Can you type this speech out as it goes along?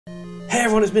Hey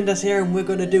everyone, it's Mindez here, and we're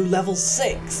going to do level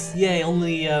 6! Yay,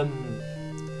 only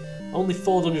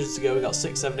 4 dungeons to go. We got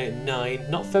 6, 7, 8, and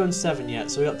 9. Not found 7 yet,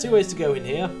 so we got 2 ways to go in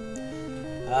here.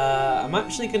 I'm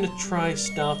actually going to try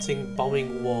starting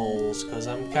bombing walls, because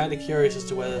I'm kind of curious as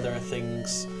to whether there are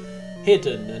things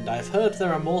hidden, and I've heard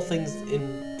there are more things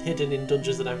hidden in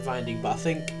dungeons than I'm finding, but I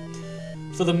think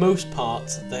for the most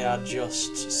part they are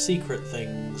just secret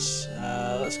things.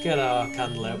 Let's get our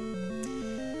candle out.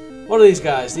 What are these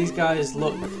guys? These guys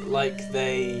look like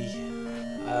they...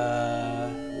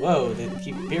 whoa, they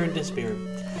keep appearing and disappearing.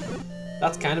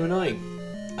 That's kind of annoying.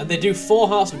 And they do 4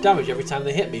 hearts of damage every time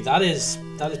they hit me. That is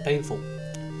painful.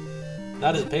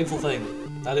 That is a painful thing.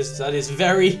 That is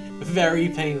very, very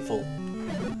painful.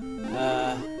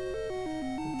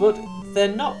 But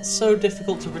they're not so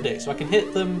difficult to predict. So I can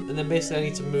hit them, and then basically I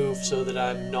need to move so that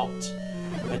I'm not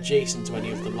adjacent to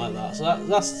any of them like that. So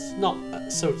that's not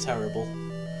so terrible.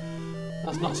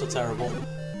 That's not so terrible.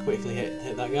 Quickly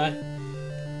hit that guy.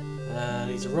 I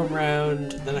need to run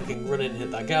round, then I can run in and hit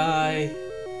that guy.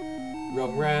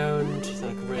 Run round, then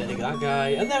I can run in and hit that guy,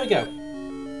 and there we go.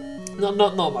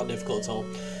 Not that difficult at all.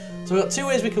 So we've got 2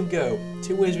 ways we could go.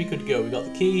 2 ways we could go. We got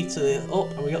the key to the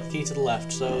up, and we got the key to the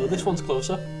left. So this one's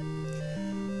closer.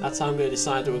 That's how I'm going to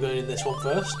decide that we're going in this one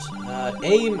first.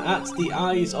 Aim at the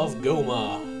eyes of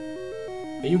Goma.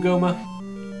 Are you Goma?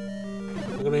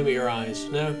 I'm going to aim at your eyes.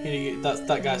 No?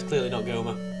 That guy's clearly not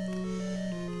Goma.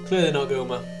 Clearly not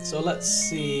Goma. So let's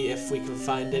see if we can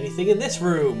find anything in this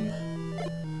room.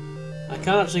 I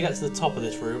can't actually get to the top of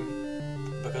this room,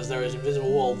 because there is an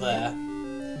invisible wall there,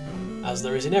 as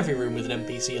there is in every room with an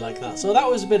NPC like that. So that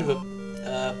was a bit of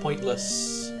a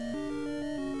pointless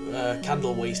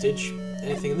candle wastage.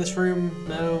 Anything in this room?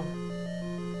 No.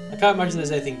 I can't imagine there's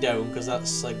anything down, because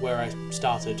that's like where I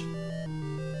started.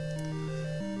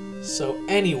 So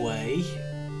anyway,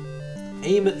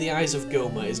 aim at the eyes of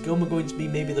Goma. Is Goma going to be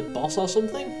maybe the boss or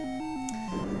something?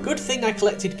 Good thing I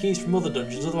collected keys from other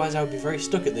dungeons, otherwise I would be very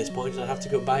stuck at this point and I'd have to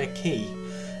go buy a key.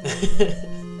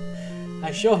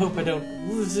 I sure hope I don't...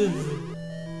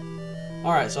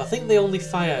 Alright, so I think they only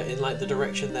fire in like the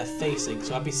direction they're facing,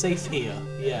 so I'd be safe here.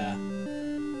 Yeah.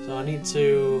 So I need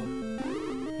to...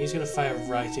 He's going to fire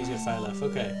right, he's going to fire left.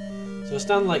 Okay. So I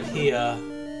stand like here.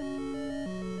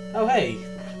 Oh hey!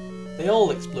 They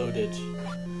all exploded.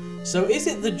 So is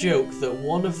it the joke that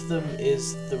one of them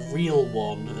is the real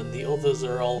one and the others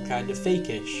are all kind of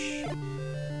fakish?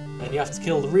 And you have to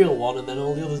kill the real one and then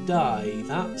all the others die?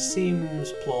 That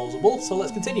seems plausible, so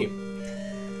let's continue.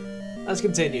 Let's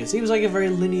continue. Seems like a very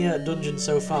linear dungeon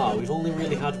so far. We've only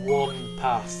really had one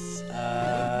path.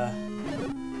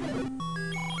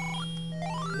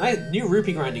 Nice new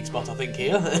rupee grinding spot, I think,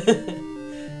 here.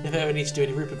 If I ever need to do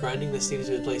any rupee grinding, this seems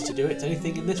to be the place to do it.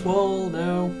 Anything in this wall?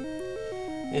 No.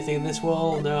 Anything in this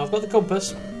wall? No. I've got the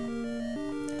compass.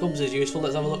 Compass is useful.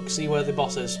 Let's have a look, see where the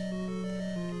boss is.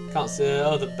 Can't see.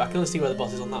 I can only see where the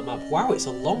boss is on that map. Wow, it's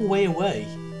a long way away.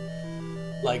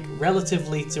 Like,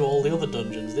 relatively to all the other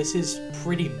dungeons. This is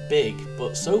pretty big,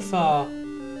 but so far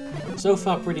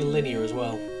pretty linear as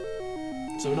well.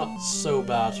 So not so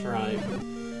bad, right.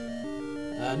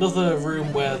 Another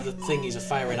room where the thingies are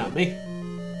firing at me.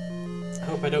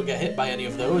 Hope I don't get hit by any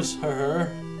of those.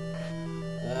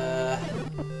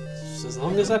 As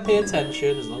long as I pay attention,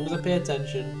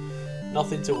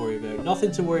 nothing to worry about.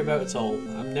 Nothing to worry about at all.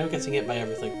 I'm now getting hit by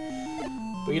everything.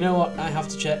 But you know what? I have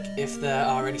to check if there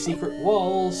are any secret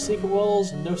walls. Secret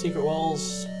walls? No secret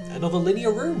walls. Another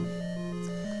linear room.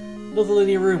 Another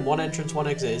linear room. 1 entrance, 1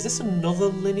 exit. Is this another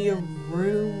linear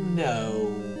room?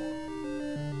 No.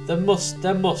 There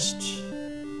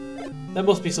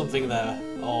must be something there,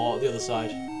 or the other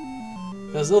side.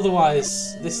 Because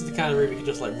otherwise, this is the kind of room you can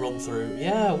just like run through.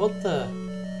 Yeah, what the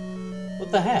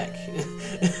heck?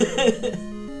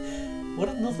 What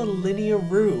another linear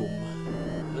room?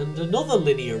 And another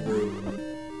linear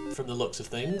room, from the looks of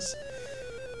things.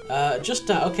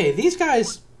 Okay, these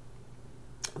guys,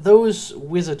 those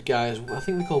wizard guys, I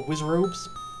think they're called wizrobes.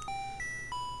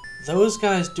 Those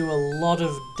guys do a lot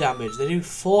of damage. They do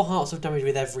 4 hearts of damage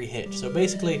with every hit. So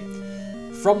basically,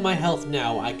 from my health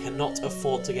now, I cannot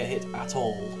afford to get hit at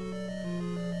all.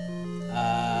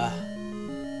 I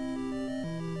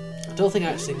don't think I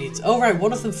actually need to... Oh right,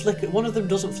 one of them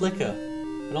doesn't flicker,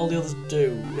 and all the others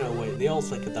do. No wait, they all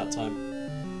flickered that time.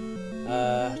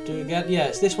 Do it again? Yeah,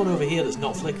 it's this one over here that's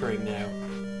not flickering now.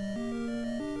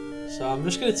 So I'm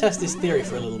just going to test this theory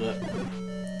for a little bit.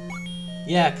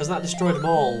 Yeah, because that destroyed them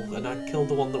all, and I killed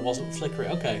the one that wasn't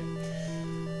flickering. Okay.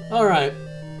 Alright.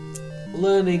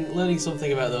 Learning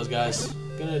something about those guys.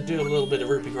 Gonna do a little bit of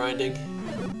rupee grinding.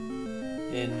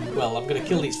 Well, I'm going to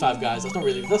kill these 5 guys. That's not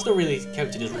really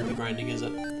counted as ruby grinding, is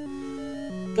it?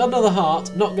 Got another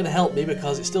heart. Not going to help me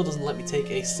because it still doesn't let me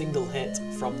take a single hit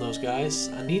from those guys.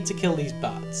 I need to kill these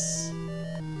bats.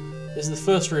 This is the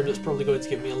first room that's probably going to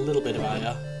give me a little bit of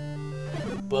ire.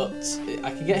 But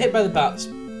I can get hit by the bats.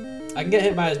 I can get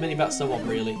hit by as many bats as I want,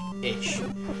 really. Ish.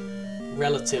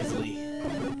 Relatively.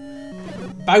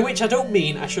 By which I don't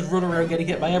mean I should run around getting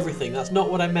hit by everything. That's not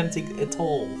what I meant at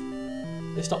all.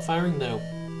 They stopped firing? No.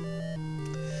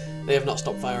 They have not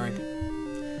stopped firing.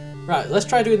 Right, let's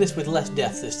try doing this with less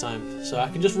death this time. So I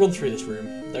can just run through this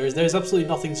room. There is absolutely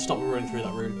nothing to stop me running through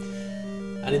that room.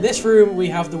 And in this room we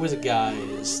have the wizard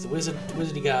guys. The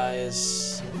wizardy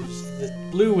guys. The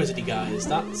blue wizardy guys.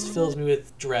 That fills me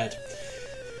with dread.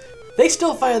 They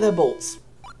still fire their bolts.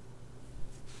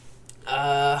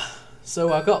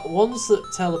 So I've got ones that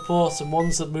teleport and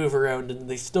ones that move around, and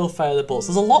they still fire their bolts.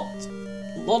 There's a lot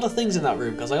of things in that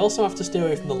room, because I also have to stay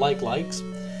away from the likes.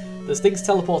 There's things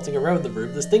teleporting around the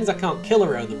room. There's things I can't kill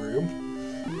around the room.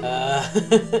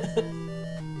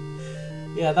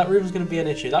 Yeah, that room's going to be an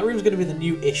issue. That room's going to be the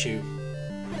new issue.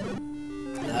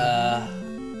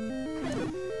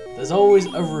 There's always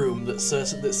a room that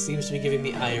seems to be giving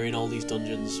me ire in all these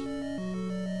dungeons.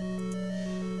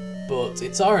 But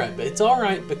it's alright. But it's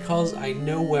alright because I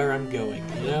know where I'm going.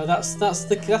 You know, that's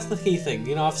the key thing.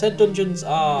 You know, I've said dungeons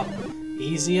are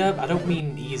easier. I don't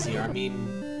mean easier. I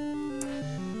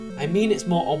mean it's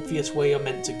more obvious where you're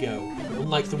meant to go.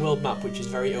 Unlike the world map, which is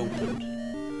very open,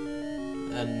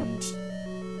 and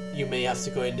you may have to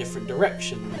go in different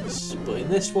directions. But in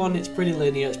this one, it's pretty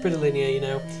linear. It's pretty linear, you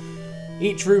know.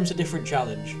 Each room's a different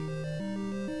challenge,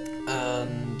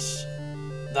 and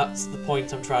that's the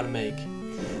point I'm trying to make.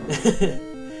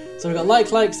 So we've got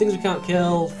likes, things we can't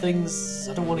kill, things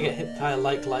I don't want to get hit by a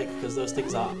like because those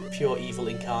things are pure evil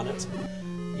incarnate.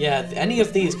 Yeah, any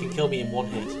of these can kill me in one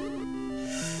hit.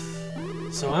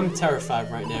 So I'm terrified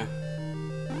right now.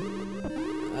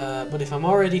 But if I'm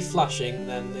already flashing,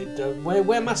 then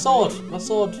where my sword? My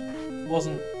sword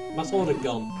had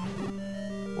gone.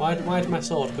 Why'd my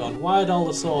sword gone? Why'd all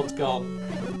the swords gone?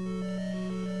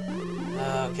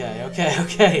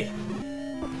 Okay.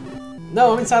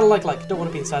 No, I'm inside a like. Don't want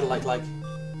to be inside a like.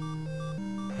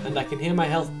 And I can hear my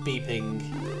health beeping.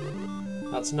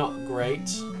 That's not great.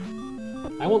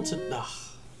 I want to... Ugh.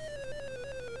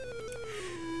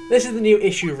 This is the new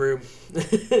issue room.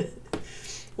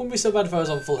 Wouldn't be so bad if I was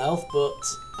on full health, but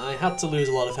I had to lose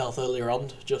a lot of health earlier on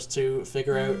just to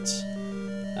figure out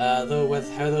how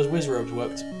those whiz robes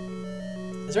worked.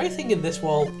 Is there anything in this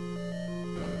wall?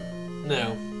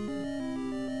 No.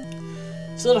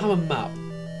 Still don't have a map.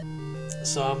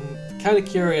 So I'm kind of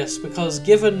curious, because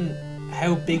given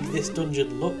how big this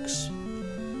dungeon looks,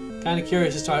 kind of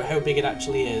curious as to how big it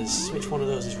actually is. Which one of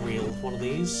those is real? One of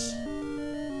these?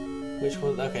 Which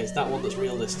one? Okay, it's that one that's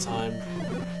real this time.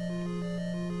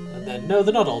 And then, no,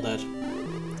 they're not all dead.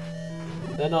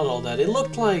 They're not all dead. It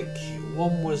looked like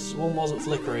one wasn't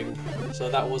flickering, so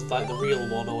that was like the real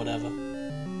one or whatever.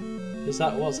 Is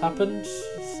that what's happened?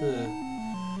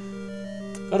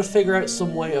 Got to figure out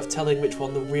some way of telling which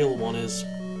one the real one is.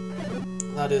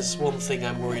 That is one thing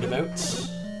I'm worried about.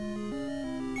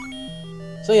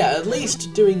 So yeah, at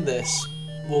least doing this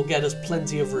will get us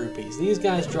plenty of rupees. These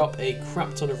guys drop a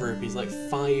crap ton of rupees, like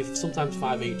 5, sometimes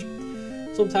 5 each.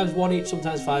 Sometimes 1 each,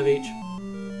 sometimes 5 each.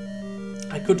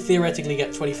 I could theoretically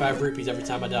get 25 rupees every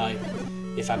time I die,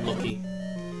 if I'm lucky.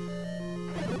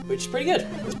 Which is pretty good.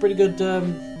 It's pretty good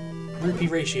rupee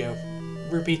ratio.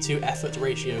 Rupee to effort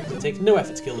ratio, because it takes no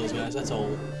effort to kill those guys, that's all.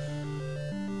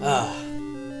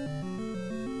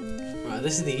 Right,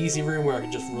 this is the easy room where I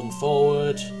can just run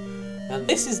forward. And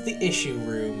this is the issue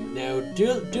room. Now,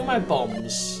 do my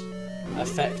bombs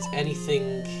affect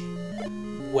anything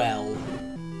well?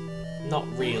 Not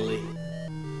really.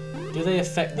 Do they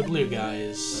affect the blue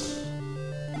guys?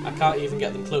 I can't even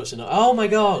get them close enough. Oh my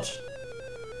god!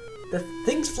 The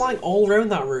thing's flying all around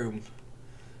that room.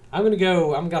 I'm gonna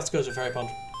have to go to a fairy pond.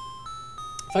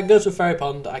 If I can go to a fairy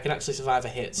pond, I can actually survive a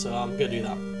hit, so I'm gonna do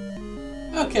that.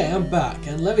 Okay, I'm back,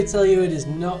 and let me tell you, it is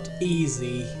not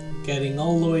easy getting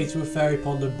all the way to a fairy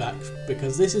pond and back,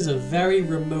 because this is a very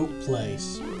remote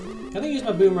place. Can I use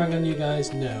my boomerang on you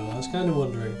guys? No, I was kind of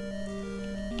wondering.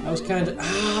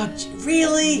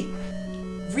 Really?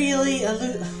 Really?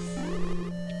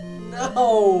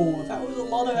 No, that was a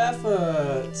lot of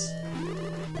effort.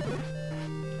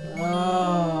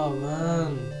 Oh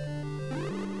man,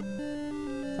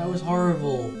 that was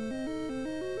horrible.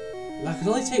 I can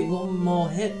only take one more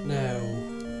hit now.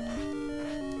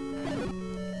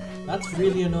 That's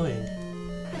really annoying.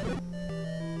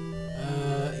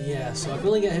 Yeah, Yeah, so I can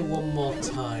only get hit one more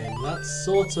time. That's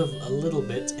sort of a little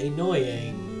bit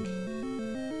annoying.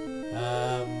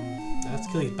 I have to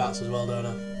kill these bats as well, don't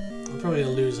I? I'm probably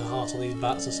going to lose a heart on these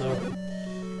bats or so.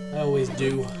 I always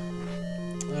do.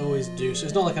 I always do. So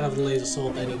it's not like I have a laser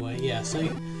sword anyway. Yeah,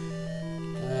 see?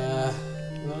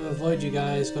 Gotta avoid you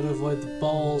guys, gotta avoid the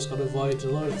balls, gotta avoid a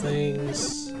lot of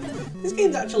things. This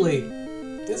game is actually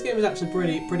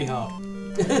pretty hard.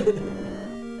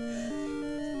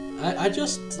 I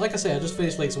just, like I say, I just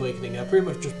finished Link's Awakening. I pretty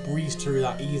much just breezed through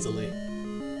that easily.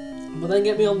 But then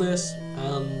get me on this,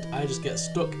 and I just get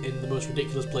stuck in the most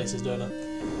ridiculous places, don't I?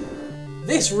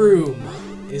 This room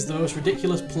is the most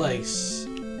ridiculous place.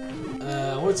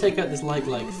 I want to take out this like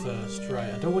first.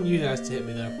 Right, I don't want you guys to hit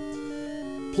me though.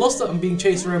 Plus that I'm being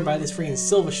chased around by this freaking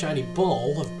silver shiny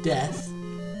ball of death.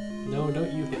 No,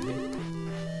 don't you hit me.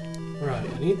 Right,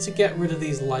 I need to get rid of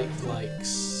these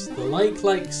likes. The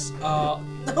likes are...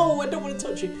 No, I don't want to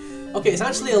touch you. Okay, it's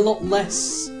actually a lot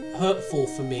less hurtful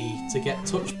for me to get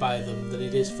touched by them than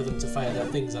it is for them to fire their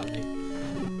things at me.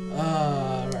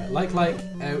 Right, like,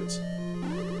 out.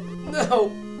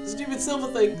 No! Stupid silver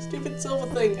thing,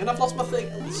 and I've lost my thing.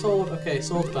 Sword, okay,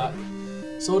 sword's back.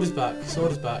 Sword is back,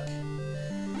 sword is back.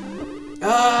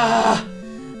 Ah!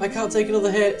 I can't take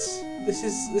another hit. This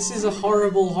is a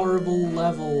horrible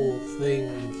level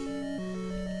thing.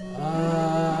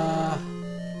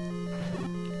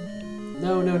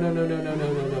 No.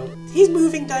 He's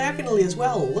moving diagonally as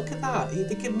well. Look at that.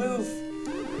 They can move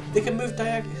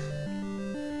diagonally.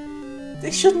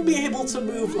 They shouldn't be able to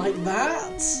move like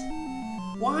that.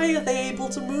 Why are they able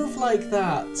to move like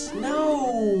that?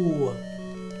 No.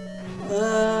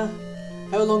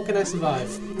 How long can I survive?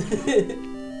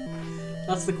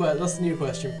 That's the new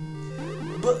question.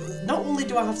 But not only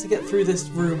do I have to get through this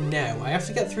room now, I have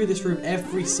to get through this room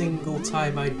every single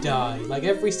time I die, like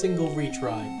every single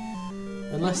retry.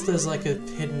 Unless there's like a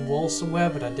hidden wall somewhere,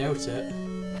 but I doubt it.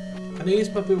 Can I use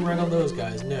my boomerang on those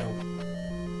guys? No.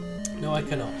 No, I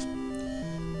cannot.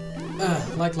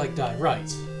 Like die.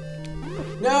 Right.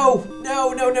 No!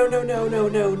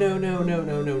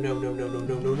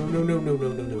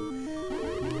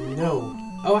 No!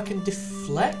 Oh, I can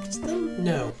deflect them?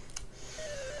 No.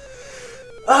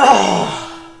 Ah!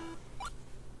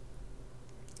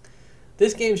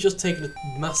 This game's just taken a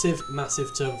massive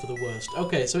turn for the worst.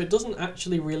 Okay, so it doesn't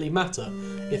actually really matter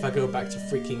if I go back to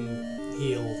freaking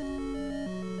heal.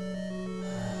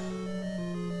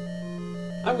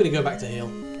 I'm gonna go back to heal.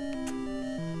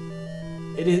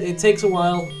 It takes a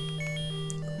while,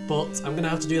 but I'm gonna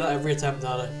have to do that every attempt,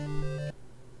 aren't I?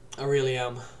 I really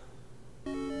am.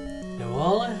 Now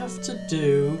all I have to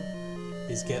do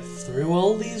is get through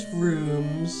all these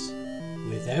rooms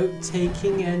without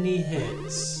taking any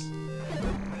hits.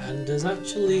 And there's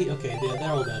actually... Okay,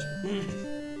 they're all dead.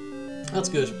 That's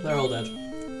good, they're all dead.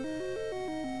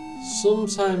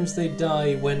 Sometimes they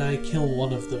die when I kill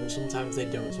one of them, sometimes they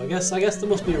don't. So I guess there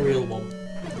must be a real one.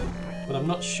 But I'm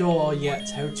not sure yet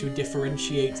how to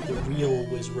differentiate the real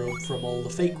Wizrobe from all the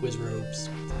fake Wizrobes.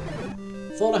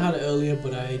 Thought I had it earlier,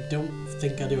 but I don't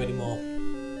think I do anymore.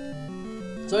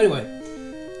 So anyway,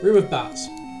 room of bats.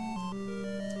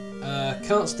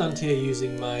 Can't stand here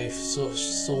using my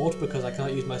sword because I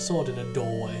can't use my sword in a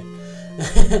doorway.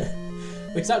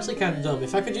 Which is actually kind of dumb.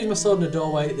 If I could use my sword in a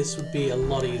doorway, this would be a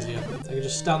lot easier. I could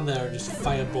just stand there and just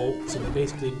fire bolts and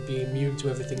basically be immune to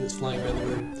everything that's flying around the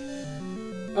room.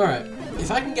 Alright, if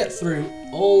I can get through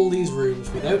all these rooms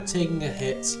without taking a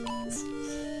hit,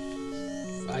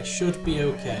 I should be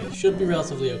okay. Should be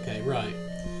relatively okay, right.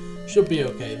 Should be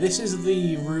okay. This is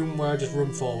the room where I just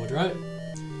run forward, right?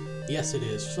 Yes, it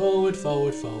is. Forward,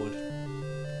 forward, forward.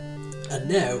 And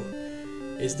now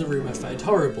is the room I find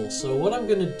horrible. So what I'm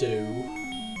going to do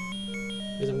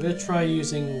is I'm going to try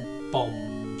using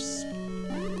bombs.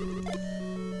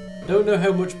 Don't know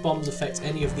how much bombs affect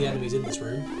any of the enemies in this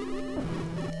room.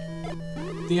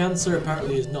 The answer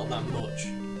apparently is not that much.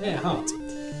 Hey, a heart.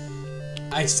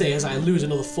 I say as I lose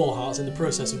another 4 hearts in the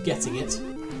process of getting it.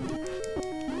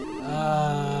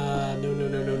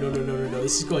 No.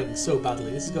 This is going so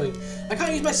badly. This is going... I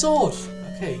can't use my sword!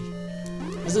 Okay.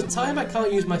 There's a time I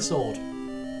can't use my sword.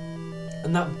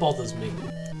 And that bothers me.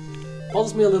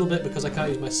 Bothers me a little bit because I can't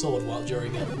use my sword while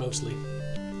during it, mostly.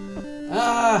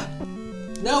 Ah!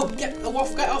 No! Get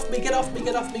off me! Get off me!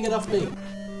 Get off me! Get off me!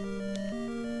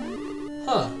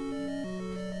 Huh.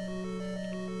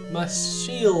 My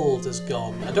shield is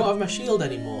gone. I don't have my shield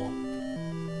anymore.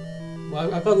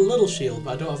 Well, I've got a little shield,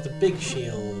 but I don't have the big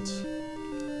shield.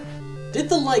 Did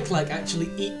the like actually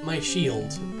eat my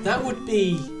shield? That would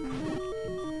be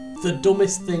the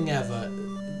dumbest thing ever.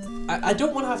 I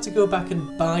don't want to have to go back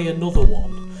and buy another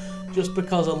one, just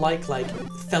because I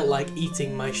felt like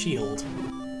eating my shield.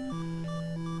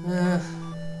 Well,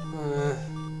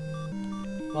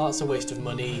 that's a waste of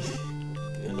money.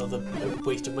 Another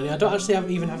waste of money. I don't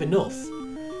actually even have enough.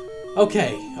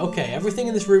 Okay, everything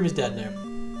in this room is dead now.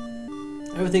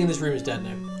 Everything in this room is dead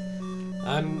now.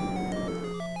 I'm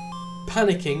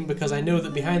panicking because I know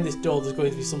that behind this door there's going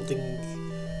to be something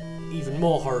even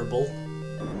more horrible.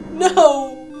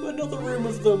 No! Another room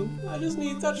of them. I just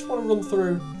want to run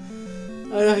through.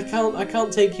 I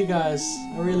can't take you guys.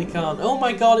 I really can't. Oh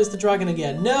my god, it's the dragon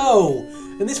again. No!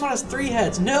 And this one has 3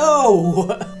 heads. No!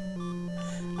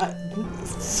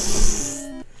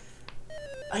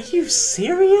 Are you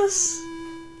serious?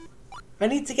 I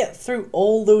need to get through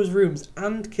all those rooms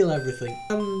and kill everything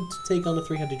and take on a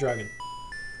 3-headed dragon.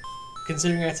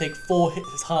 Considering I take 4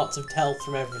 hearts of health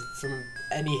from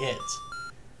any hit.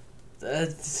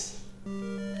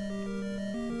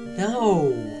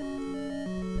 No.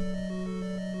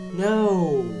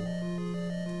 No.